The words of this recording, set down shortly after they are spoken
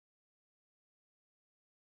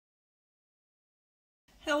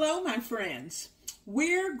Hello, my friends.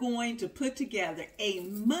 We're going to put together a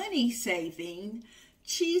money-saving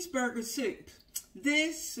cheeseburger soup.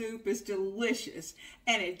 This soup is delicious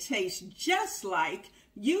and it tastes just like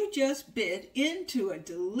you just bit into a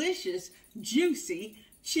delicious, juicy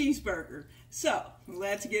cheeseburger. So,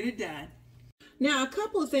 let's get it done. Now, a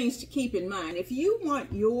couple of things to keep in mind. If you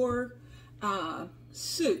want your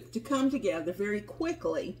soup to come together very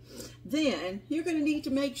quickly, then you're going to need to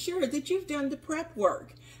make sure that you've done the prep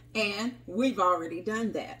work, and we've already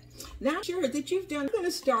done that. Now, sure that you've done, I'm going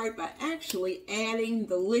to start by actually adding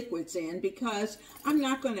the liquids in because I'm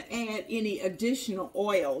not going to add any additional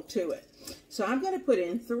oil to it. So I'm going to put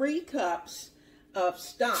in 3 cups of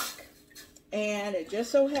stock, and it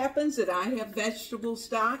just so happens that I have vegetable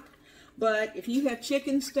stock. But if you have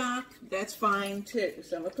chicken stock, that's fine too.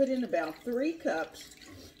 So I'm going to put in about 3 cups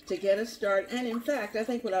to get us started. And in fact, I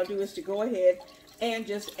think what I'll do is to go ahead and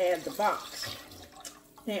just add the box.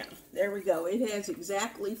 Now, there we go. It has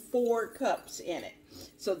exactly 4 cups in it.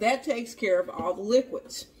 So that takes care of all the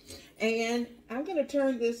liquids. And I'm going to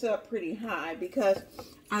turn this up pretty high because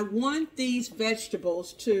I want these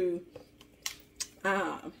vegetables to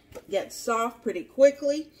get soft pretty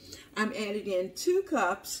quickly. I'm adding in 2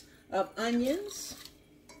 cups of onions.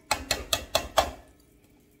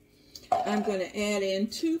 I'm going to add in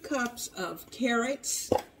 2 cups of carrots.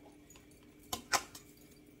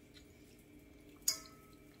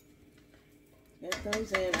 Get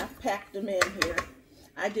those in. I've packed them in here.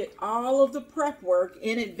 I did all of the prep work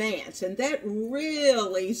in advance, and that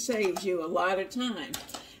really saves you a lot of time.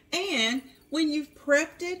 And when you've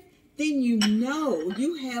prepped it, then you know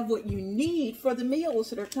you have what you need for the meals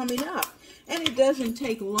that are coming up. And it doesn't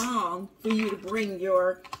take long for you to bring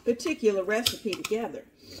your particular recipe together.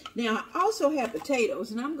 Now, I also have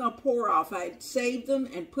potatoes, and I'm going to pour off. I saved them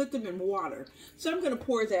and put them in water. So I'm going to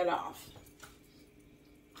pour that off.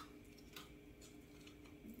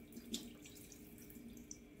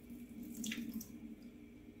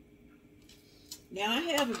 Now, I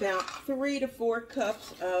have about 3 to 4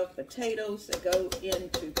 cups of potatoes that go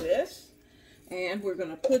into this. And we're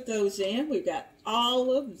going to put those in. We've got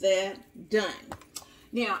all of that done.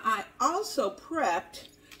 Now, I also prepped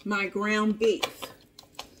my ground beef.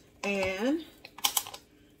 And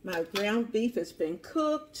my ground beef has been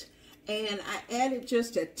cooked. And I added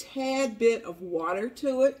just a tad bit of water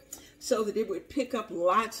to it so that it would pick up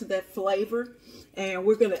lots of that flavor. And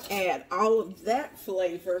we're going to add all of that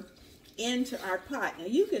flavor into our pot. Now,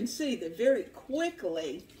 you can see that very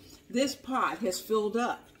quickly this pot has filled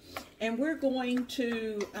up. And we're going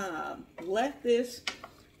to let this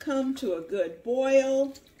come to a good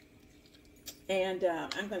boil. And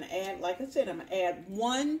I'm going to add, like I said, I'm going to add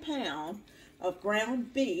 1 pound of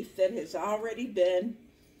ground beef that has already been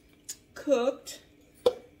cooked.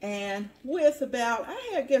 And with about,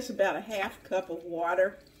 I guess about a half cup of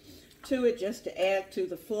water to it just to add to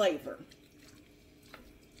the flavor.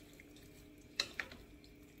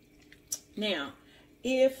 Now,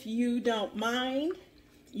 if you don't mind,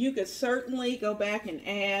 you could certainly go back and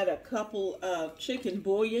add a couple of chicken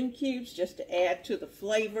bouillon cubes just to add to the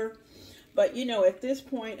flavor. But, you know, at this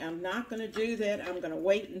point, I'm not going to do that. I'm going to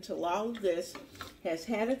wait until all of this has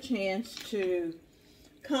had a chance to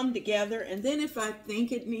come together. And then if I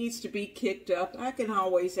think it needs to be kicked up, I can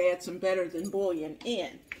always add some better than bouillon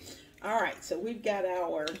in. All right, so we've got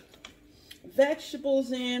our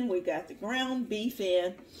vegetables in. We've got the ground beef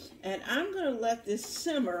in. And I'm going to let this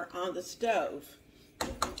simmer on the stove.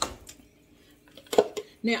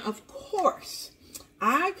 Now, of course,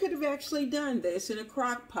 I could have actually done this in a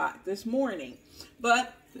crock pot this morning,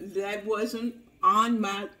 but that wasn't on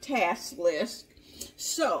my task list,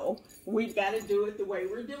 so we've got to do it the way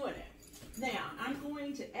we're doing it. Now, I'm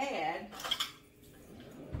going to add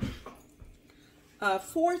a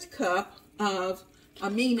 1/4 cup of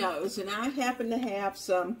aminos, and I happen to have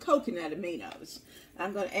some coconut aminos.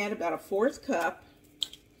 I'm going to add about a 1/4 cup.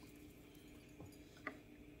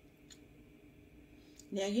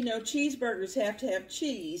 Now, you know, cheeseburgers have to have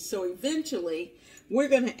cheese, so eventually we're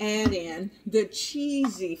going to add in the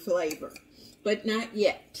cheesy flavor, but not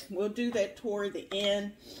yet. We'll do that toward the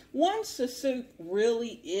end. Once the soup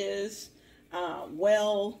really is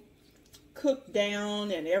well cooked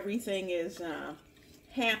down and everything is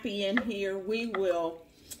happy in here, we will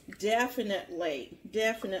definitely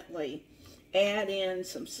add in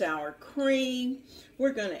some sour cream.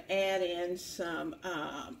 We're going to add in some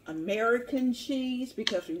American cheese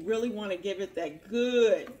because we really want to give it that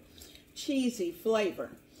good cheesy flavor.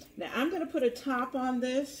 Now, I'm going to put a top on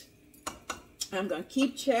this. I'm going to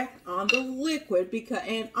keep check on the liquid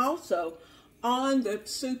and also on the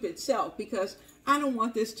soup itself because I don't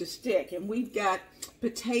want this to stick. And we've got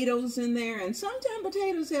potatoes in there, and sometimes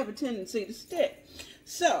potatoes have a tendency to stick.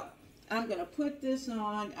 So I'm going to put this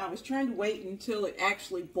on. I was trying to wait until it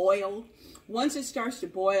actually boiled. Once it starts to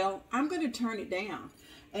boil, I'm going to turn it down.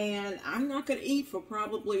 And I'm not going to eat for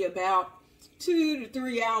probably about 2 to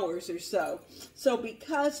 3 hours or so. So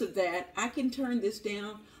because of that, I can turn this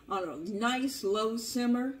down on a nice low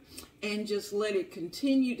simmer and just let it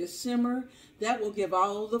continue to simmer. That will give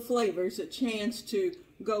all the flavors a chance to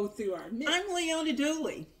go through our mix. I'm Leona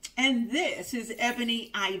Dooley, and this is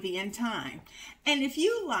Ebony, Ivy, and Thyme. And if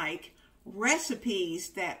you like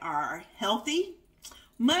recipes that are healthy,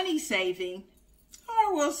 money-saving,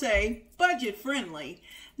 or we'll say budget-friendly,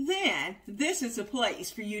 then this is a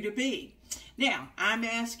place for you to be. Now, I'm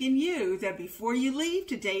asking you that before you leave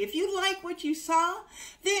today, if you like what you saw,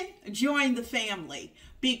 then join the family,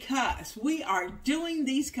 because we are doing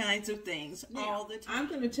these kinds of things all the time. I'm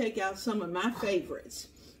going to take out some of my favorites.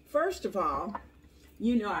 First of all,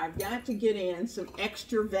 you know I've got to get in some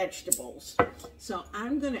extra vegetables. So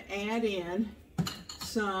I'm going to add in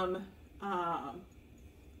some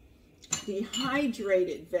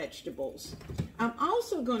dehydrated vegetables. I'm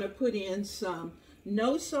also going to put in some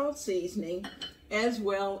no salt seasoning as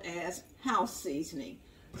well as house seasoning.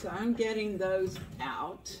 So I'm getting those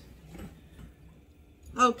out.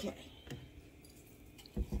 Okay.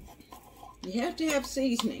 You have to have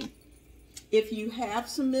seasoning. If you have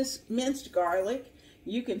some minced garlic,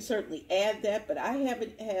 you can certainly add that, but I have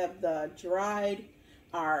the dried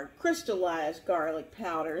or crystallized garlic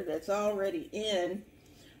powder that's already in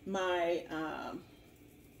my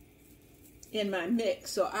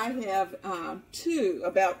mix. So I have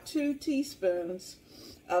about 2 teaspoons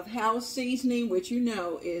of house seasoning, which you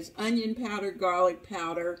know is onion powder, garlic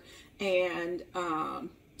powder, and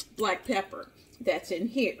black pepper. That's in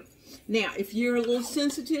here. Now, if you're a little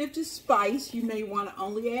sensitive to spice, you may want to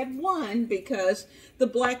only add 1, because the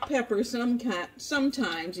black pepper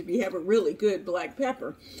sometimes, if you have a really good black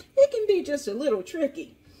pepper, it can be just a little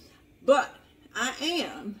tricky. But I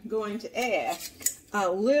am going to add a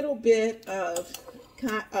little bit of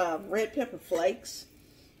red pepper flakes,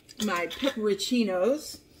 my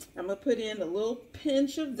pepperoncinos. I'm going to put in a little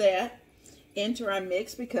pinch of that into our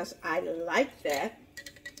mix because I like that.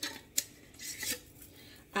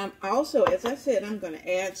 Also, as I said, I'm going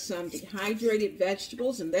to add some dehydrated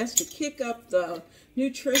vegetables, and that's to kick up the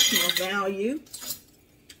nutritional value.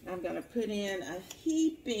 I'm going to put in a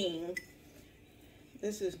heaping,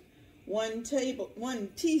 this is 1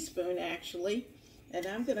 teaspoon actually, and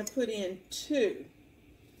I'm going to put in 2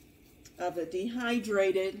 of the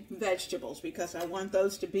dehydrated vegetables because I want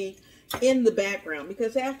those to be in the background.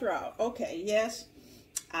 Because after all, okay, yes,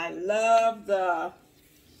 I love the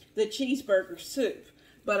cheeseburger soup,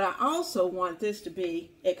 but I also want this to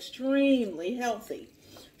be extremely healthy.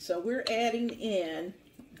 So we're adding in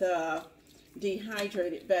the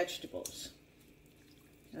dehydrated vegetables.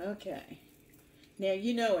 Okay. Now,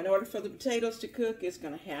 you know, in order for the potatoes to cook, it's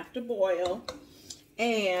going to have to boil.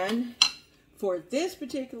 And for this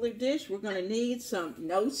particular dish, we're going to need some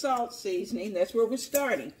no salt seasoning. That's where we're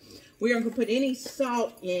starting. We aren't going to put any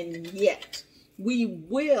salt in yet. We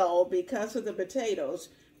will, because of the potatoes,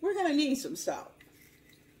 we're going to need some salt.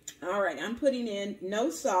 All right, I'm putting in no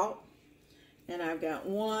salt. And I've got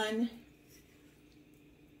 1,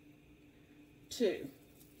 2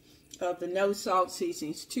 of the no salt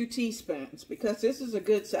seasonings, 2 teaspoons, because this is a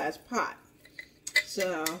good sized pot.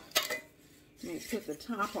 So let me put the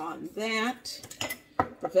top on that.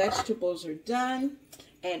 The vegetables are done.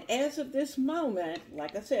 And as of this moment,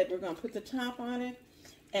 like I said, we're going to put the top on it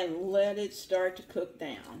and let it start to cook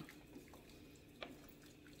down.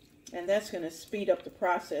 And that's going to speed up the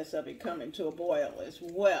process of it coming to a boil as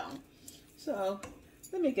well. So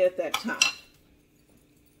let me get that top.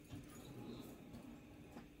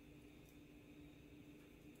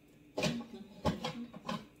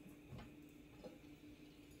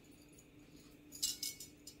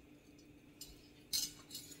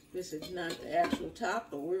 This is not the actual top,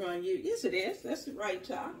 but we're going to use, yes it is, that's the right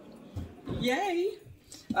top. Yay!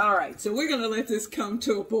 All right, so we're going to let this come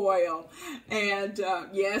to a boil. And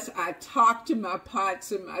yes, I talk to my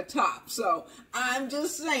pots and my tops, so I'm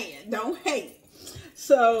just saying, don't hate.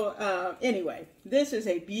 So anyway, this is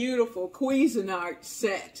a beautiful Cuisinart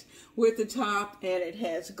set with the top, and it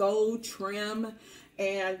has gold trim,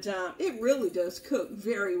 and it really does cook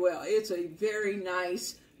very well. It's a very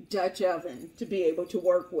nice Dutch oven to be able to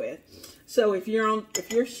work with. So if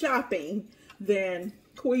you're shopping, then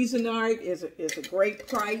Cuisinart is a great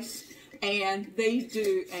price, and they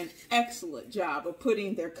do an excellent job of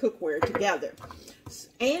putting their cookware together.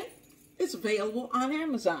 And it's available on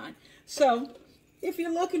Amazon. So If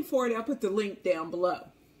you're looking for it, I'll put the link down below.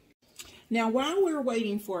 Now, while we're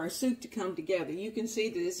waiting for our soup to come together, you can see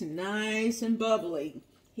that it's nice and bubbly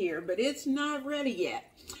here, but it's not ready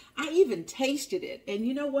yet. I even tasted it, and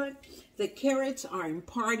you know what? The carrots are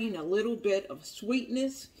imparting a little bit of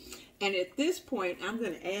sweetness, and at this point, I'm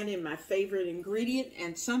going to add in my favorite ingredient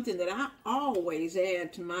and something that I always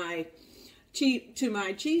add to my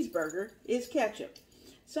cheeseburger is ketchup.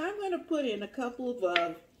 So I'm going to put in a couple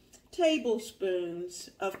of tablespoons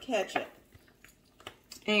of ketchup,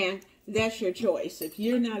 and that's your choice. If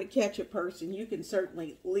you're not a ketchup person, you can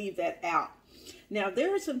certainly leave that out. Now,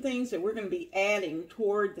 there are some things that we're going to be adding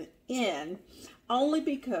toward the end, only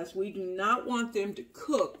because we do not want them to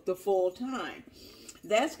cook the full time.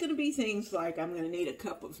 That's going to be things like I'm going to need a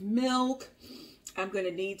cup of milk. I'm going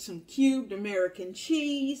to need some cubed American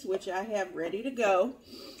cheese, which I have ready to go.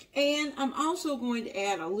 And I'm also going to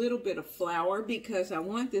add a little bit of flour because I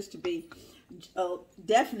want this to be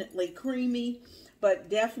definitely creamy, but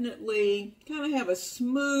definitely kind of have a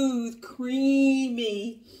smooth,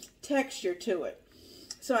 creamy texture to it.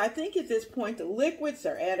 So I think at this point the liquids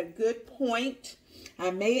are at a good point.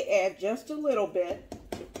 I may add just a little bit,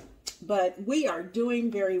 but we are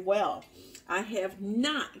doing very well. I have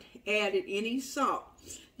not added any salt.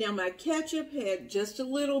 Now my ketchup had just a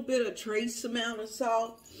little bit of trace amount of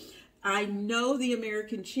salt. I know the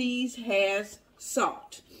American cheese has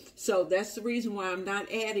salt, so that's the reason why I'm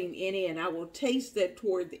not adding any, and I will taste that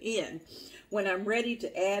toward the end when I'm ready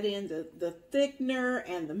to add in the thickener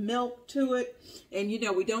and the milk to it. And you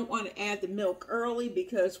know, we don't want to add the milk early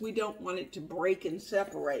because we don't want it to break and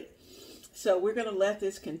separate. So we're going to let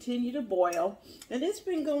this continue to boil, and it's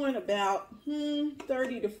been going about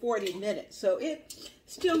 30 to 40 minutes, so it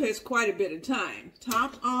still has quite a bit of time.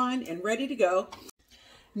 Top on and ready to go.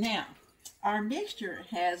 Now, our mixture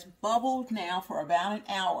has bubbled now for about an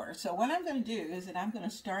hour. So what I'm going to do is that I'm going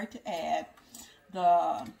to start to add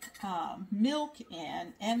the milk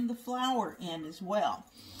in and the flour in as well.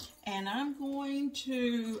 And I'm going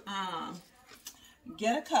to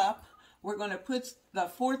get a cup. We're going to put the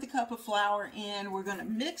fourth cup of flour in. We're going to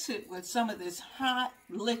mix it with some of this hot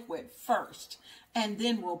liquid first, and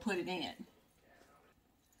then we'll put it in.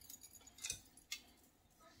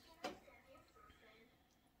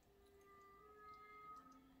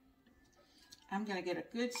 I'm going to get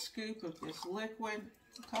a good scoop of this liquid,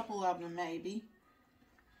 a couple of them maybe,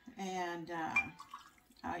 and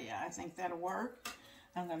oh yeah, I think that'll work.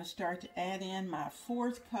 I'm going to start to add in my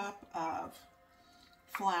fourth cup of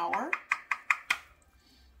flour,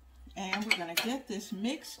 and we're going to get this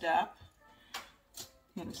mixed up.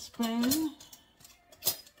 Get a spoon.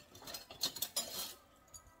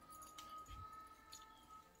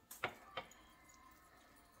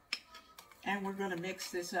 And we're going to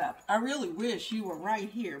mix this up. I really wish you were right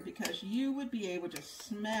here because you would be able to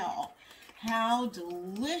smell how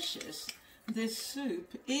delicious this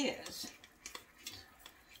soup is.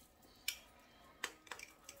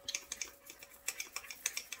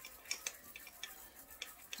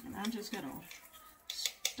 And I'm just going to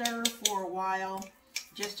stir for a while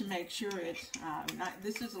just to make sure it's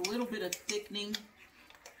this is a little bit of thickening.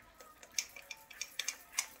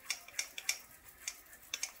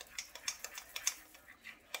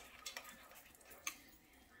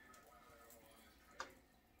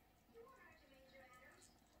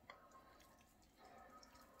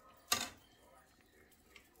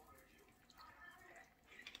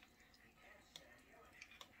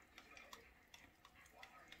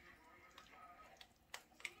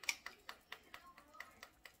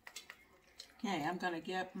 Okay, I'm going to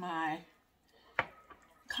get my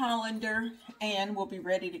colander and we'll be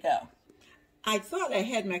ready to go. I thought I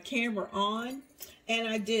had my camera on and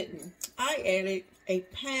I didn't. I added a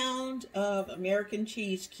pound of American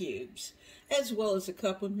cheese cubes as well as a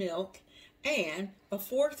cup of milk and a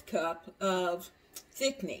fourth cup of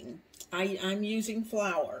thickening. I'm using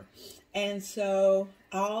flour, and so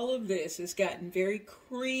all of this has gotten very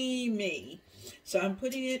creamy. So I'm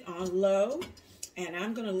putting it on low, and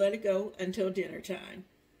I'm going to let it go until dinner time.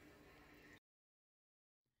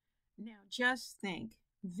 Now just think,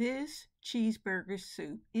 this cheeseburger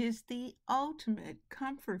soup is the ultimate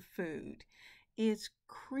comfort food. It's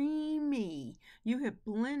creamy. You have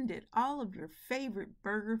blended all of your favorite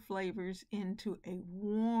burger flavors into a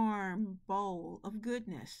warm bowl of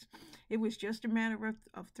goodness. It was just a matter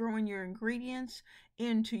of throwing your ingredients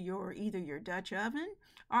into either your Dutch oven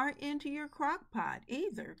or into your crock pot,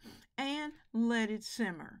 either, and let it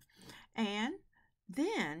simmer. And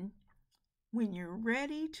then when you're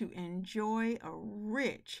ready to enjoy a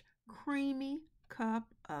rich, creamy cup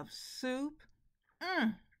of soup,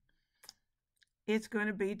 It's going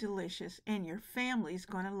to be delicious and your family's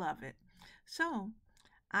going to love it. So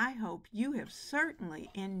I hope you have certainly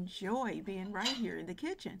enjoyed being right here in the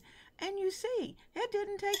kitchen. And you see, it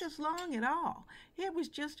didn't take us long at all. It was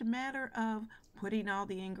just a matter of putting all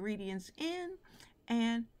the ingredients in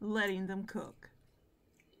and letting them cook.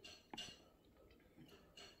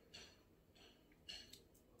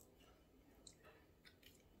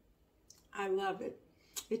 I love it.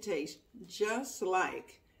 It tastes just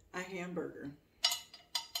like a hamburger.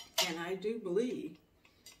 And I do believe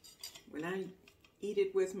when I eat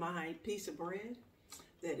it with my piece of bread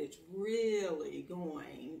that it's really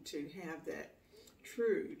going to have that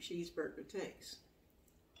true cheeseburger taste.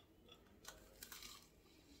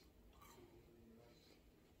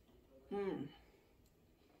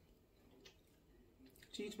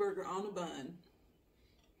 Cheeseburger on a bun.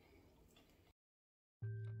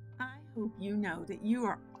 I hope you know that you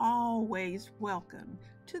are always welcome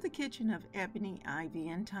to the kitchen of Ebony, Ivy,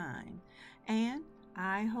 and Thyme. And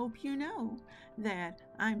I hope you know that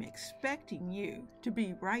I'm expecting you to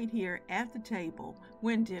be right here at the table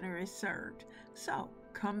when dinner is served. So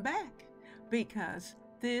come back, because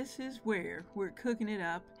this is where we're cooking it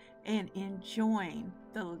up and enjoying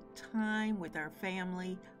the time with our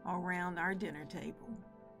family around our dinner table.